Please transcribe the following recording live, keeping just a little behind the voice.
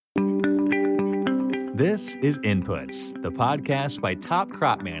This is Inputs, the podcast by Top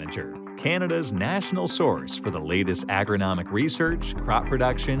Crop Manager, Canada's national source for the latest agronomic research, crop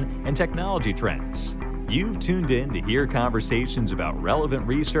production, and technology trends. You've tuned in to hear conversations about relevant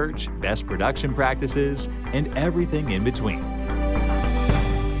research, best production practices, and everything in between.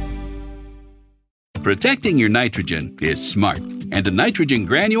 Protecting your nitrogen is smart. And a nitrogen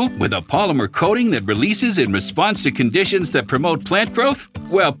granule with a polymer coating that releases in response to conditions that promote plant growth?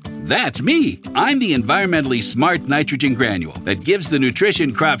 Well, that's me. I'm the environmentally smart nitrogen granule that gives the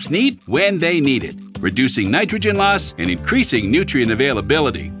nutrition crops need when they need it, reducing nitrogen loss and increasing nutrient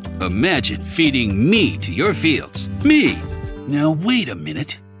availability. Imagine feeding me to your fields. Me. Now, wait a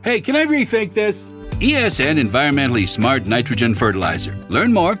minute. Hey, can I rethink this? ESN Environmentally Smart Nitrogen Fertilizer.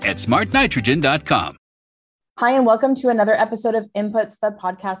 Learn more at smartnitrogen.com. Hi, and welcome to another episode of Inputs, the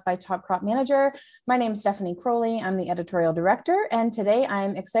podcast by Top Crop Manager. My name is Stephanie Crowley. I'm the editorial director, and today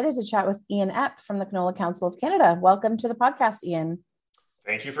I'm excited to chat with Ian Epp from the Canola Council of Canada. Welcome to the podcast, Ian.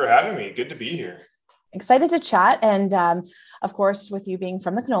 Thank you for having me. Good to be here. Excited to chat. And of course, with you being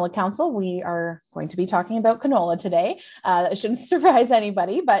from the Canola Council, we are going to be talking about canola today. That shouldn't surprise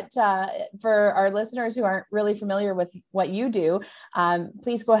anybody, but for our listeners who aren't really familiar with what you do,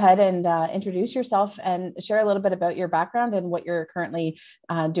 please go ahead and introduce yourself and share a little bit about your background and what you're currently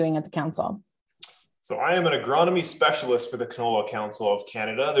doing at the council. So I am an agronomy specialist for the Canola Council of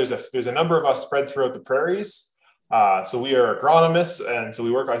Canada. There's a number of us spread throughout the prairies. So we are agronomists, and so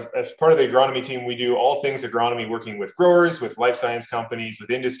we work as part of the agronomy team. We do all things agronomy, working with growers, with life science companies, with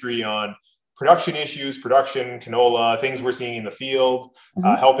industry on production issues, production, canola, things we're seeing in the field,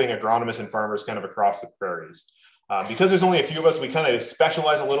 helping agronomists and farmers kind of across the prairies. Because there's only a few of us, we kind of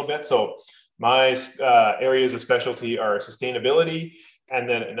specialize a little bit. So my areas of specialty are sustainability, and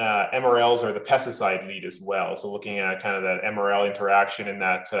then MRLs are the pesticide lead as well. So looking at kind of that MRL interaction and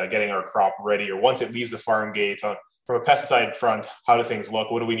that getting our crop ready, or once it leaves the farm gates from a pesticide front, how do things look?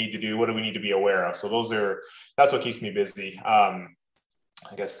 What do we need to do? What do we need to be aware of? So that's what keeps me busy. I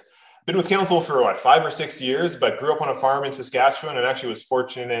guess been with council for 5 or 6 years, but grew up on a farm in Saskatchewan, and actually was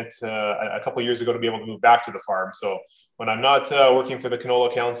fortunate a couple of years ago to be able to move back to the farm. So when I'm not working for the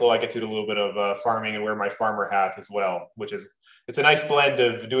Canola Council, I get to do a little bit of farming and wear my farmer hat as well, it's a nice blend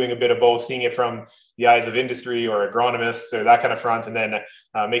of doing a bit of both, seeing it from the eyes of industry or agronomists or that kind of front, and then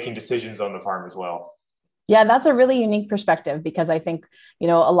making decisions on the farm as well. Yeah, that's a really unique perspective, because I think, a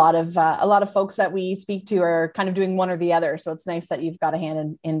lot of folks that we speak to are kind of doing one or the other. So it's nice that you've got a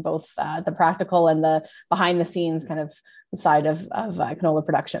hand in both the practical and the behind the scenes kind of side of canola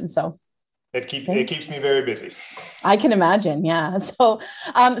production. So it keeps me very busy. I can imagine. Yeah. So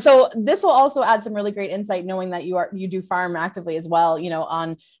this will also add some really great insight, knowing that you do farm actively as well,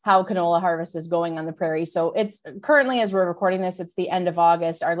 on how canola harvest is going on the prairie. So it's currently, as we're recording this, it's the end of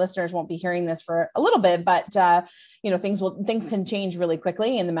August. Our listeners won't be hearing this for a little bit, but things can change really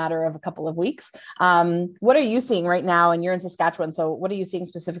quickly in the matter of a couple of weeks. What are you seeing right now? And you're in Saskatchewan. So what are you seeing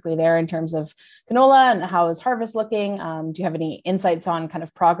specifically there in terms of canola, and how is harvest looking? Do you have any insights on kind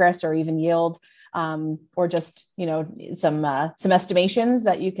of progress or even yield? Or just some estimations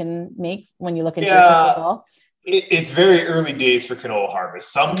that you can make when you look into your crystal ball? It's very early days for canola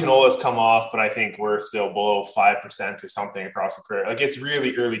harvest. Some canolas come off, but I think we're still below 5% or something across the prairie. Like, it's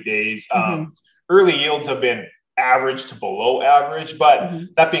really early days. Early yields have been average to below average, but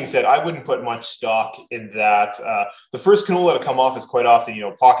that being said, I wouldn't put much stock in that. The first canola to come off is quite often,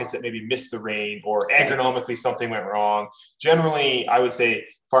 pockets that maybe missed the rain, or agronomically something went wrong. Generally, I would say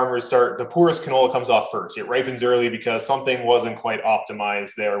farmers the poorest canola comes off first. It ripens early because something wasn't quite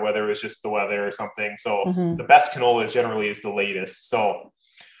optimized there, whether it was just the weather or something. So the best canola generally is the latest. So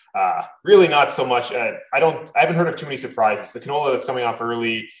really not so much. I haven't heard of too many surprises. The canola that's coming off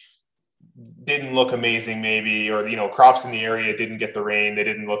early didn't look amazing, maybe, or crops in the area didn't get the rain, they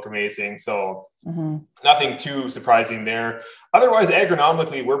didn't look amazing, so nothing too surprising there. Otherwise,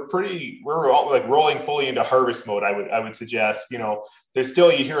 agronomically, we're all like rolling fully into harvest mode. I would suggest, there's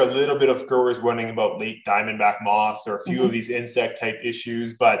still, you hear a little bit of growers warning about late diamondback moths or a few of these insect type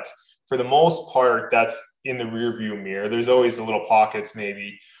issues, but for the most part, that's in the rear view mirror. There's always the little pockets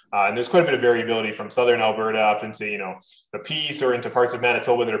maybe. And there's quite a bit of variability from southern Alberta up into, the Peace or into parts of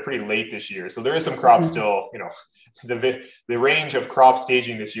Manitoba that are pretty late this year. So there is some crops still, the range of crop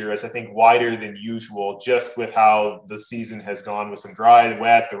staging this year is, I think, wider than usual, just with how the season has gone, with some dry,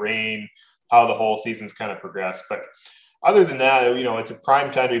 wet, the rain, how the whole season's kind of progressed. But other than that, it's a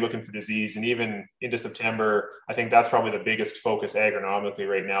prime time to be looking for disease. And even into September, I think that's probably the biggest focus agronomically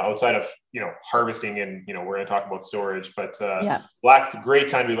right now, outside of, harvesting, and, we're going to talk about storage, but great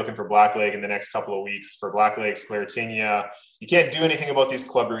time to be looking for blackleg in the next couple of weeks, for blackleg, sclerotinia, you can't do anything about these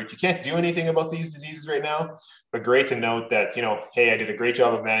club roots. You can't do anything about these diseases right now, but great to note that, hey, I did a great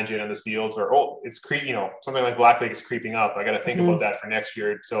job of managing on this fields, or, it's something like blackleg is creeping up. I got to think about that for next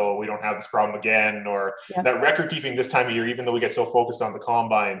year so we don't have this problem again, or that record keeping this time of year, even though we get so focused on the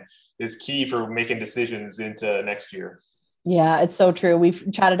combine, is key for making decisions into next year. Yeah, it's so true.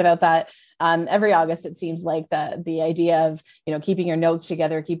 We've chatted about that every August. It seems like the idea of, keeping your notes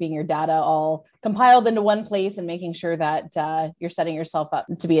together, keeping your data all compiled into one place and making sure that you're setting yourself up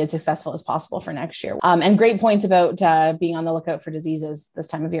to be as successful as possible for next year. And great points about being on the lookout for diseases this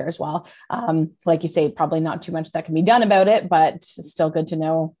time of year as well. Like you say, probably not too much that can be done about it, but still good to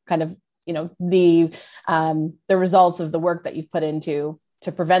know kind of, the results of the work that you've put into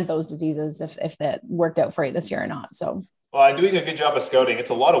to prevent those diseases, if that worked out for you this year or not. So. Well, I'm doing a good job of scouting.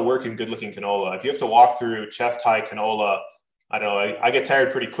 It's a lot of work in good looking canola. If you have to walk through chest high canola, I don't know, I get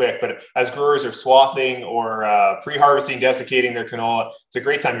tired pretty quick, but as growers are swathing or pre-harvesting, desiccating their canola, it's a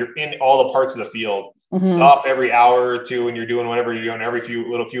great time. You're in all the parts of the field. Stop every hour or two when you're doing whatever you're doing, every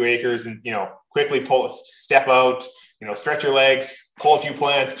few acres, and, quickly step out, stretch your legs, pull a few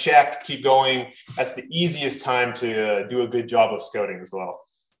plants, check, keep going. That's the easiest time to do a good job of scouting as well.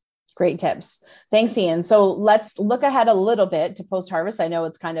 Great tips. Thanks, Ian. So let's look ahead a little bit to post-harvest. I know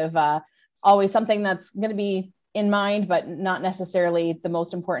it's kind of always something that's going to be in mind, but not necessarily the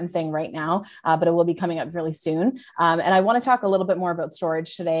most important thing right now, but it will be coming up really soon. And I want to talk a little bit more about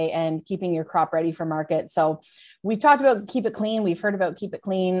storage today and keeping your crop ready for market. So we've talked about keep it clean. We've heard about keep it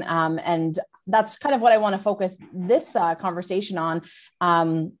clean. And that's kind of what I want to focus this conversation on.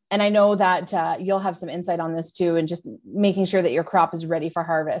 And I know that you'll have some insight on this too, and just making sure that your crop is ready for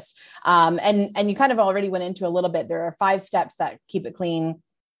harvest. And you kind of already went into a little bit. There are 5 steps that Keep It Clean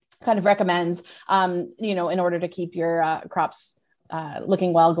kind of recommends, in order to keep your crops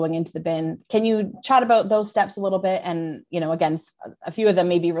looking well going into the bin. Can you chat about those steps a little bit? And, again, a few of them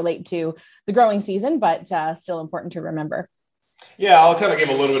maybe relate to the growing season, but still important to remember. Yeah, I'll kind of give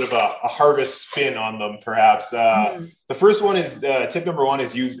a little bit of a harvest spin on them, perhaps. The first one is tip number 1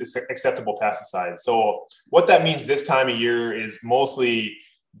 is use acceptable pesticides. So what that means this time of year is mostly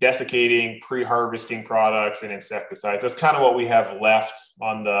desiccating, pre-harvesting products and insecticides. That's kind of what we have left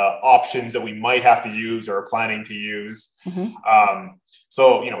on the options that we might have to use or are planning to use.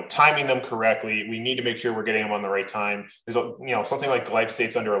 So, timing them correctly, we need to make sure we're getting them on the right time. There's something like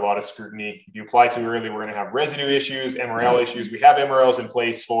glyphosate's under a lot of scrutiny. If you apply too early, we're going to have residue issues, MRL issues. We have MRLs in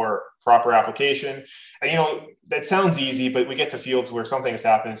place for proper application. And, that sounds easy, but we get to fields where something has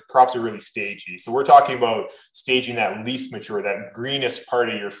happened. Crops are really stagey. So we're talking about staging that least mature, that greenest part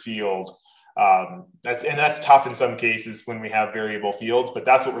of your field. That's tough in some cases when we have variable fields, but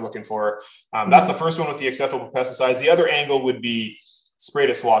that's what we're looking for. That's the first one with the acceptable pesticides. The other angle would be spray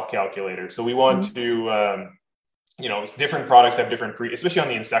to swath calculator. So we want to, different products have different, especially on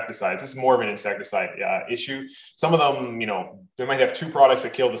the insecticides. This is more of an insecticide issue. Some of them, they might have 2 products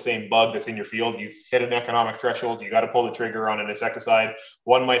that kill the same bug that's in your field. You've hit an economic threshold. You got to pull the trigger on an insecticide.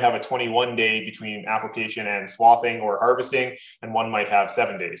 One might have a 21-day between application and swathing or harvesting, and one might have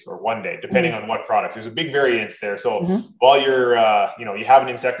 7 days or 1 day, depending on what product. There's a big variance there. So while you're, you have an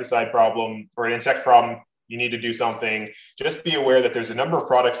insecticide problem or an insect problem, you need to do something. Just be aware that there's a number of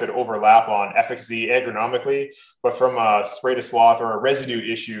products that overlap on efficacy agronomically, but from a spray to swath or a residue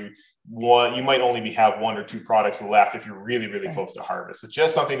issue, you might only have 1 or 2 products left if you're really, really close to harvest. So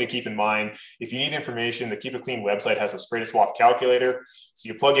just something to keep in mind. If you need information, the Keep It Clean website has a spray to swath calculator. So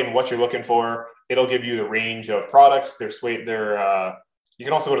you plug in what you're looking for. It'll give you the range of products. You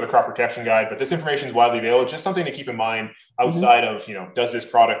can also go to the crop protection guide, but this information is widely available. Just something to keep in mind outside of, does this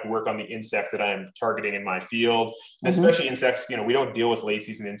product work on the insect that I'm targeting in my field? And especially insects, we don't deal with late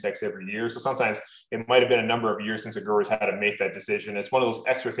season insects every year. So sometimes it might've been a number of years since a grower's had to make that decision. It's one of those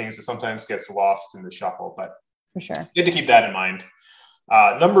extra things that sometimes gets lost in the shuffle, but for sure, good to keep that in mind.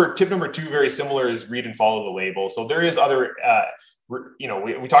 Tip number 2, very similar, is read and follow the label. So there is other,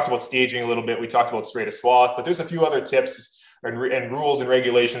 we talked about staging a little bit. We talked about spray to swath, but there's a few other tips and rules and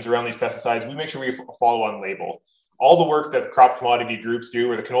regulations around these pesticides. We make sure we follow on label. All the work that crop commodity groups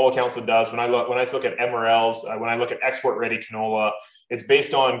do, or the Canola Council does, when I look at MRLs, when I look at export ready canola, it's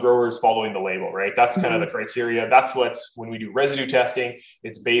based on growers following the label, right? That's kind of the criteria. That's when we do residue testing,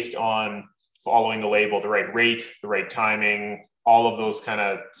 it's based on following the label, the right rate, the right timing, all of those kind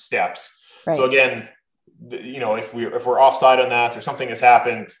of steps. Right. So again, if we're offside on that, or something has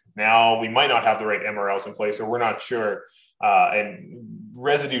happened, now we might not have the right MRLs in place, or we're not sure. And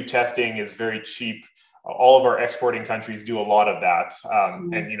residue testing is very cheap. All of our exporting countries do a lot of that.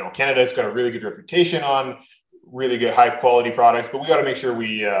 And, Canada's got a really good reputation on really good high quality products, but we got to make sure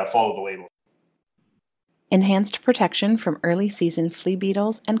we follow the label. enhanced protection from early season flea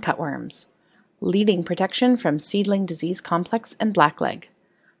beetles and cutworms, leading protection from seedling disease complex and blackleg.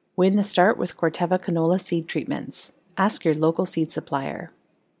 Win the start with Corteva canola seed treatments. Ask your local seed supplier.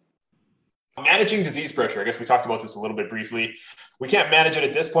 Managing disease pressure. I guess we talked about this a little bit briefly. We can't manage it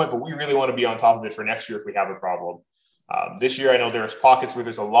at this point, but we really want to be on top of it for next year if we have a problem. This year, I know there's pockets where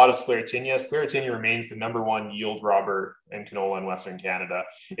there's a lot of sclerotinia. Sclerotinia remains the number one yield robber in canola in Western Canada.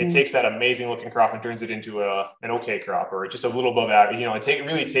 It takes that amazing looking crop and turns it into an okay crop, or just a little above average. It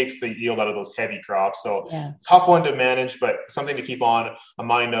really takes the yield out of those heavy crops. So tough one to manage, but something to keep on a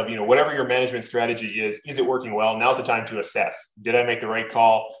mind of, whatever your management strategy is it working well? Now's the time to assess. Did I make the right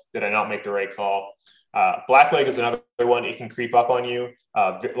call? Did I not make the right call? Blackleg is another one. It can creep up on you.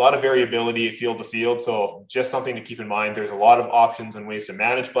 A lot of variability field to field. So just something to keep in mind. There's a lot of options and ways to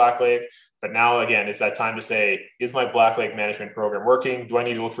manage blackleg. But now, again, it's that time to say, is my blackleg management program working? Do I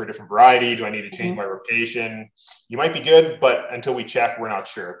need to look for a different variety? Do I need to change my rotation? You might be good, but until we check, we're not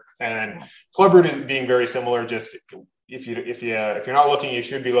sure. And clubroot is being very similar. Just if you're not looking, you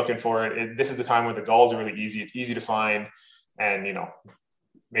should be looking for it. This is the time where the galls are really easy. It's easy to find, and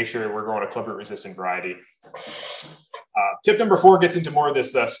make sure we're growing a clubroot resistant variety. Tip number 4 gets into more of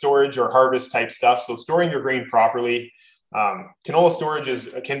this storage or harvest type stuff. So storing your grain properly. Canola storage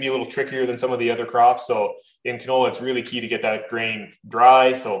can be a little trickier than some of the other crops. So in canola, it's really key to get that grain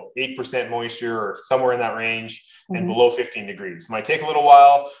dry. So 8% moisture or somewhere in that range and below 15 degrees. Might take a little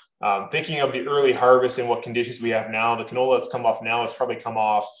while. Thinking of the early harvest and what conditions we have now, the canola that's come off now has probably come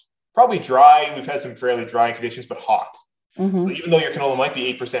off dry. We've had some fairly dry conditions, but hot. So even though your canola might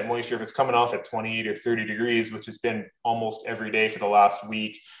be 8% moisture, if it's coming off at 28 or 30 degrees, which has been almost every day for the last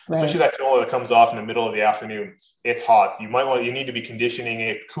week, especially that canola that comes off in the middle of the afternoon, it's hot. You need to be conditioning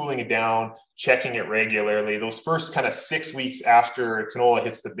it, cooling it down, checking it regularly. Those first kind of 6 weeks after canola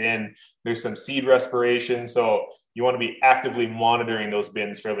hits the bin, there's some seed respiration. So you want to be actively monitoring those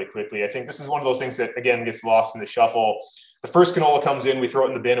bins fairly quickly. I think this is one of those things that, again, gets lost in the shuffle. The first canola comes in, we throw it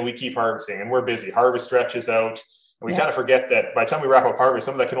in the bin and we keep harvesting, and we're busy. Harvest stretches out. And we kind of forget that by the time we wrap up harvest,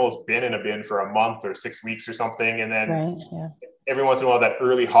 some of that canola's been in a bin for a month or 6 weeks or something. And then every once in a while, that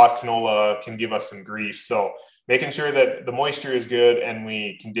early hot canola can give us some grief. So making sure that the moisture is good and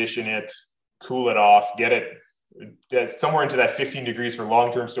we condition it, cool it off, get it somewhere into that 15 degrees for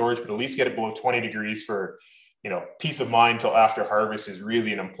long-term storage, but at least get it below 20 degrees for, peace of mind till after harvest is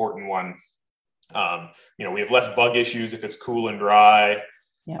really an important one. We have less bug issues if it's cool and dry.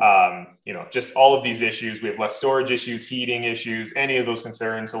 Just all of these issues. We have less storage issues, heating issues, any of those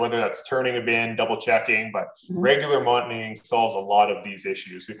concerns. So whether that's turning a bin, double checking, but regular monitoring solves a lot of these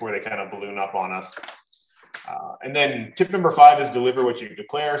issues before they kind of balloon up on us. And then tip number 5 is deliver what you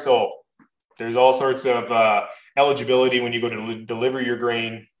declare. So there's all sorts of eligibility when you go to deliver your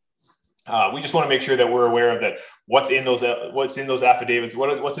grain. We just want to make sure that we're aware of that. What's in those affidavits,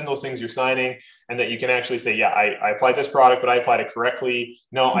 what's in those things you're signing, and that you can actually say, I applied this product, but I applied it correctly.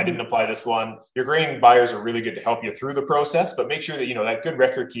 No, I didn't apply this one. Your grain buyers are really good to help you through the process, but make sure that, that good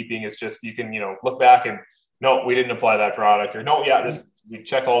record keeping is just, you can, look back and no, we didn't apply that product, or no, we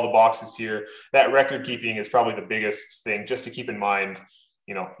check all the boxes here. That record keeping is probably the biggest thing just to keep in mind.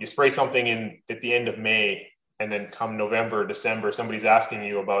 You spray something in at the end of May, and then come November, December, somebody's asking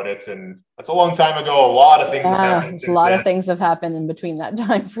you about it. And that's a long time ago. A lot of things have happened. A lot of things have happened in between that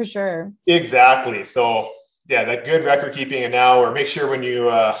time for sure. Exactly. So that good record keeping it now, or make sure when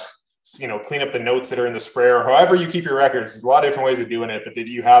you, clean up the notes that are in the sprayer, or however you keep your records, there's a lot of different ways of doing it, but did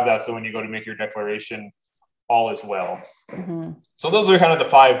you have that? So when you go to make your declaration, all is well. So those are kind of the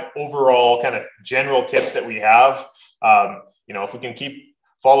 5 overall kind of general tips that we have. If we can keep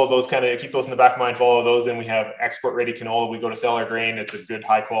those in the back of mind, follow those, then we have export ready canola. We go to sell our grain. It's a good,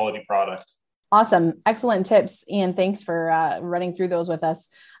 high quality product. Awesome. Excellent tips, Ian. Thanks for running through those with us.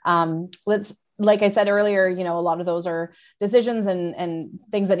 Like I said earlier, a lot of those are decisions and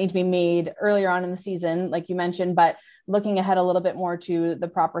things that need to be made earlier on in the season, like you mentioned, but looking ahead a little bit more to the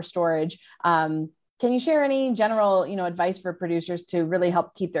proper storage. Can you share any general, advice for producers to really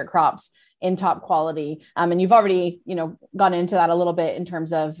help keep their crops in top quality? And you've already, gone into that a little bit in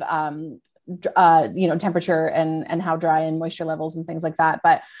terms of, temperature and how dry and moisture levels and things like that.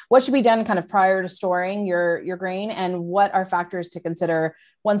 But what should be done kind of prior to storing your grain, and what are factors to consider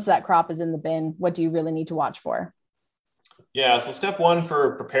once that crop is in the bin? What do you really need to watch for? Yeah. So step 1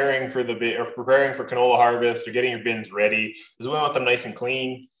 for preparing for canola harvest or getting your bins ready is we want them nice and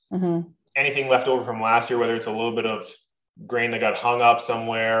clean. Anything left over from last year, whether it's a little bit of grain that got hung up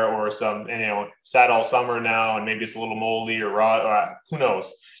somewhere or some, sat all summer now, and maybe it's a little moldy or raw, or who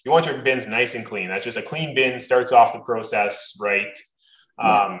knows. You want your bins nice and clean. That's just a clean bin starts off the process right.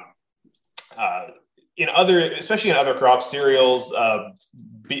 especially in other crops, cereals,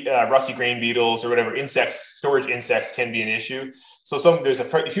 rusty grain beetles or whatever, storage insects can be an issue. So there's a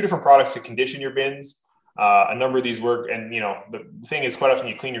few different products to condition your bins. A number of these work. And, the thing is, quite often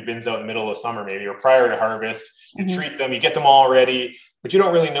you clean your bins out in the middle of summer, maybe, or prior to harvest, you treat them, you get them all ready, but you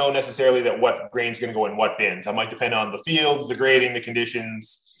don't really know necessarily that what grain's going to go in what bins. That might depend on the fields, the grading, the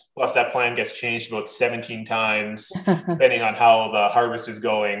conditions. Plus that plan gets changed about 17 times, depending on how the harvest is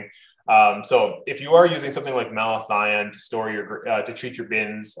going. So if you are using something like malathion to store to treat your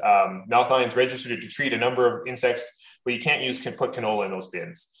bins, malathion is registered to treat a number of insects, but you can't put canola in those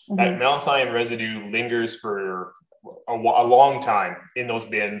bins. That malathion residue lingers for a long time in those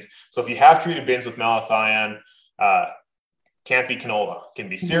bins. So if you have treated bins with malathion, can't be canola. Can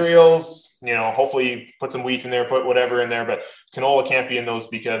be cereals, hopefully put some wheat in there, put whatever in there, but canola can't be in those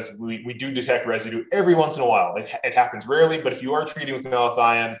because we do detect residue every once in a while. It happens rarely, but if you are treating with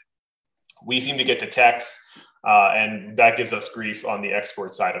malathion, we seem to get detects, and that gives us grief on the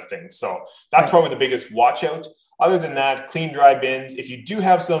export side of things. So that's probably the biggest watch out. Other than that, clean, dry bins. If you do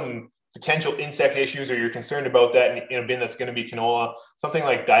have some potential insect issues or you're concerned about that in a bin that's going to be canola, something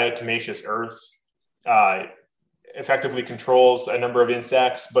like diatomaceous earth effectively controls a number of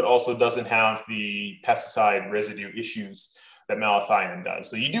insects, but also doesn't have the pesticide residue issues that malathion does.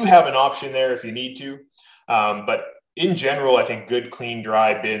 So you do have an option there if you need to. But in general, I think good, clean,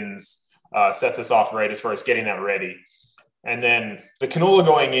 dry bins sets us off right as far as getting that ready. And then the canola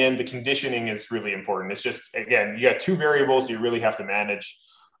going in, the conditioning is really important. It's just, again, you got two variables you really have to manage,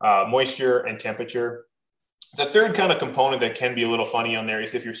 moisture and temperature. The third kind of component that can be a little funny on there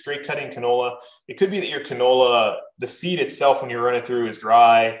is if you're straight cutting canola, it could be that your canola, the seed itself, when you run it through, is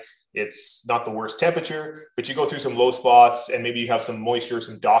dry. It's not the worst temperature, but you go through some low spots and maybe you have some moisture,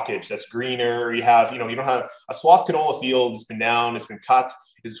 some dockage that's greener, or you don't have a swath canola field. It's been down, it's been cut,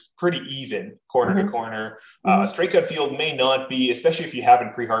 is pretty even corner to corner. A straight cut field may not be, especially if you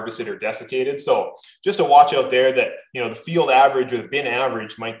haven't pre-harvested or desiccated. So just to watch out there that, the field average or the bin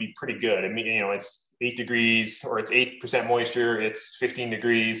average might be pretty good. I mean, it's 8 degrees or it's 8% moisture, it's 15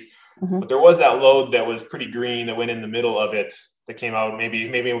 degrees. But there was that load that was pretty green that went in the middle of it that came out, maybe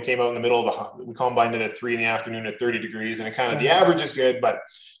it came out in the middle of we combined it at 3 p.m. at 30 degrees. And it kind of, the average is good, but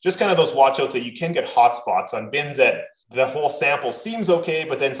just kind of those watch outs that you can get hot spots on bins that the whole sample seems okay,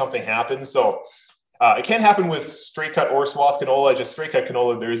 but then something happens. So it can happen with straight cut or swath canola. Just straight cut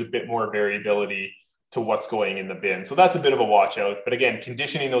canola, there is a bit more variability to what's going in the bin. So that's a bit of a watch out. But again,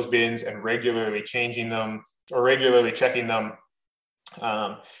 conditioning those bins and regularly changing them or regularly checking them.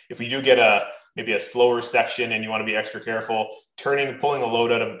 If we do get maybe a slower section and you want to be extra careful, pulling a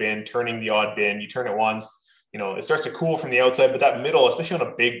load out of a bin, turning the odd bin, you turn it once, it starts to cool from the outside, but that middle, especially on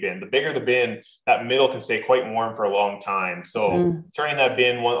a big bin, the bigger the bin, that middle can stay quite warm for a long time. So turning that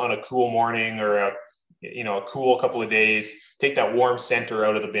bin on a cool morning or a cool couple of days, take that warm center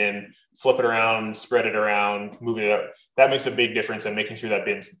out of the bin, flip it around, spread it around, move it up. That makes a big difference in making sure that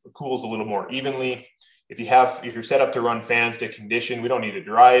bin cools a little more evenly. If you're set up to run fans to condition, we don't need to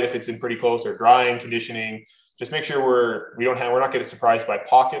dry it if it's in pretty close, or drying, conditioning. Just make sure we're not getting surprised by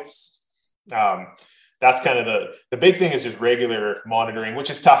pockets. That's kind of the big thing is just regular monitoring, which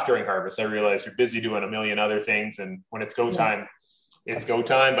is tough during harvest. I realize you're busy doing a million other things, and when it's go time, it's go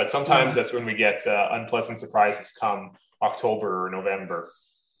time. But sometimes that's when we get unpleasant surprises come October or November.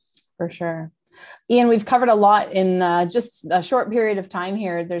 For sure. Ian, we've covered a lot in just a short period of time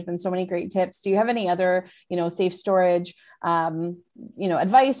here. There's been so many great tips. Do you have any other, safe storage,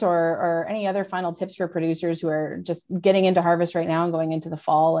 advice or any other final tips for producers who are just getting into harvest right now and going into the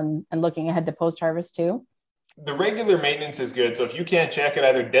fall and looking ahead to post-harvest too? The regular maintenance is good. So if you can't check it,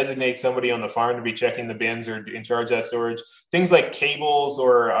 either designate somebody on the farm to be checking the bins or in charge of that storage. Things like cables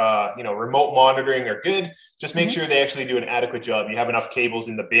or, remote monitoring are good. Just make sure they actually do an adequate job. You have enough cables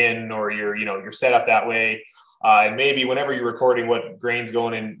in the bin, or you're set up that way. And maybe whenever you're recording what grain's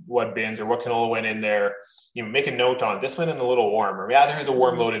going in what bins or what canola went in there, make a note on this went in a little warm, or there is a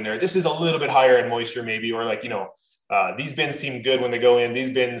warm load in there. This is a little bit higher in moisture maybe, or these bins seem good when they go in.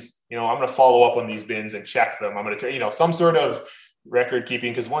 These bins, I'm going to follow up on these bins and check them. I'm going to, some sort of record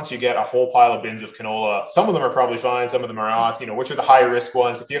keeping, because once you get a whole pile of bins of canola, some of them are probably fine, some of them are not. Which are the higher risk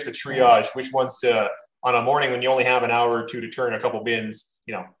ones? If you have to triage which ones on a morning when you only have an hour or two to turn a couple bins,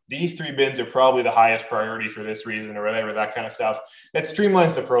 these 3 bins are probably the highest priority for this reason, or whatever, that kind of stuff. It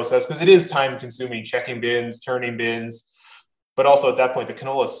streamlines the process because it is time consuming, checking bins, turning bins. But also at that point, the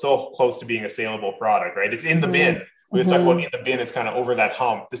canola is so close to being a saleable product, right? It's in the bin. We just talk about in the bin is kind of over that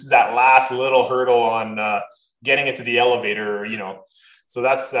hump. This is that last little hurdle on getting it to the elevator, So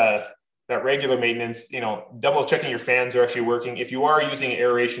that's that regular maintenance, double checking your fans are actually working. If you are using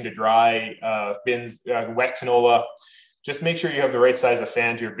aeration to dry bins, wet canola, just make sure you have the right size of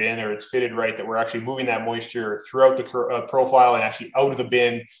fan to your bin, or it's fitted right, that we're actually moving that moisture throughout the profile and actually out of the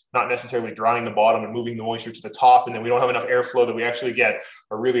bin, not necessarily drying the bottom and moving the moisture to the top. And then we don't have enough airflow that we actually get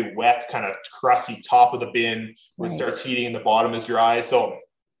a really wet, kind of crusty top of the bin when it starts heating and the bottom is dry. So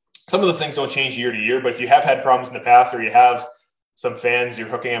some of the things don't change year to year, but if you have had problems in the past, or you have some fans you're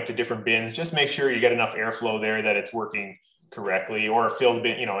hooking up to different bins, just make sure you get enough airflow there that it's working correctly, or fill the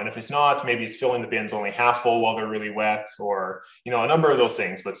bin, and if it's not, maybe it's filling the bins only half full while they're really wet, or, a number of those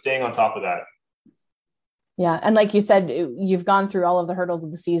things, but staying on top of that. Yeah. And like you said, you've gone through all of the hurdles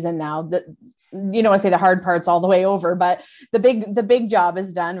of the season now. That, you don't want to say the hard part's all the way over, but the big job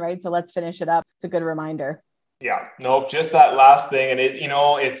is done, right? So let's finish it up. It's a good reminder. Yeah, nope, just that last thing. And it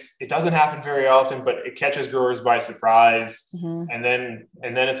doesn't happen very often, but it catches growers by surprise. Mm-hmm. And then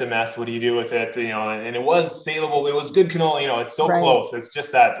it's a mess. What do you do with it? And it was saleable. It was good canola, it's so close. It's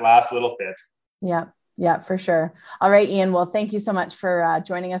just that last little bit. Yeah, for sure. All right, Ian. Well, thank you so much for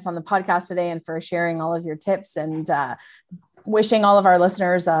joining us on the podcast today and for sharing all of your tips, and wishing all of our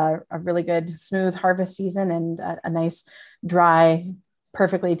listeners a really good, smooth harvest season and a nice, dry,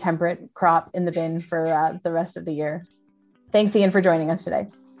 perfectly temperate crop in the bin for the rest of the year. Thanks, Ian, for joining us today.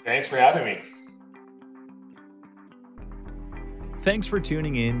 Thanks for having me. Thanks for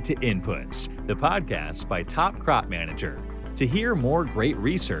tuning in to Inputs, the podcast by Top Crop Manager. To hear more great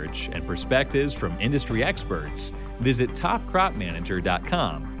research and perspectives from industry experts, visit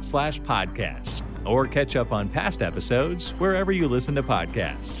topcropmanager.com/podcasts or catch up on past episodes wherever you listen to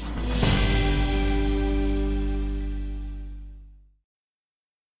podcasts.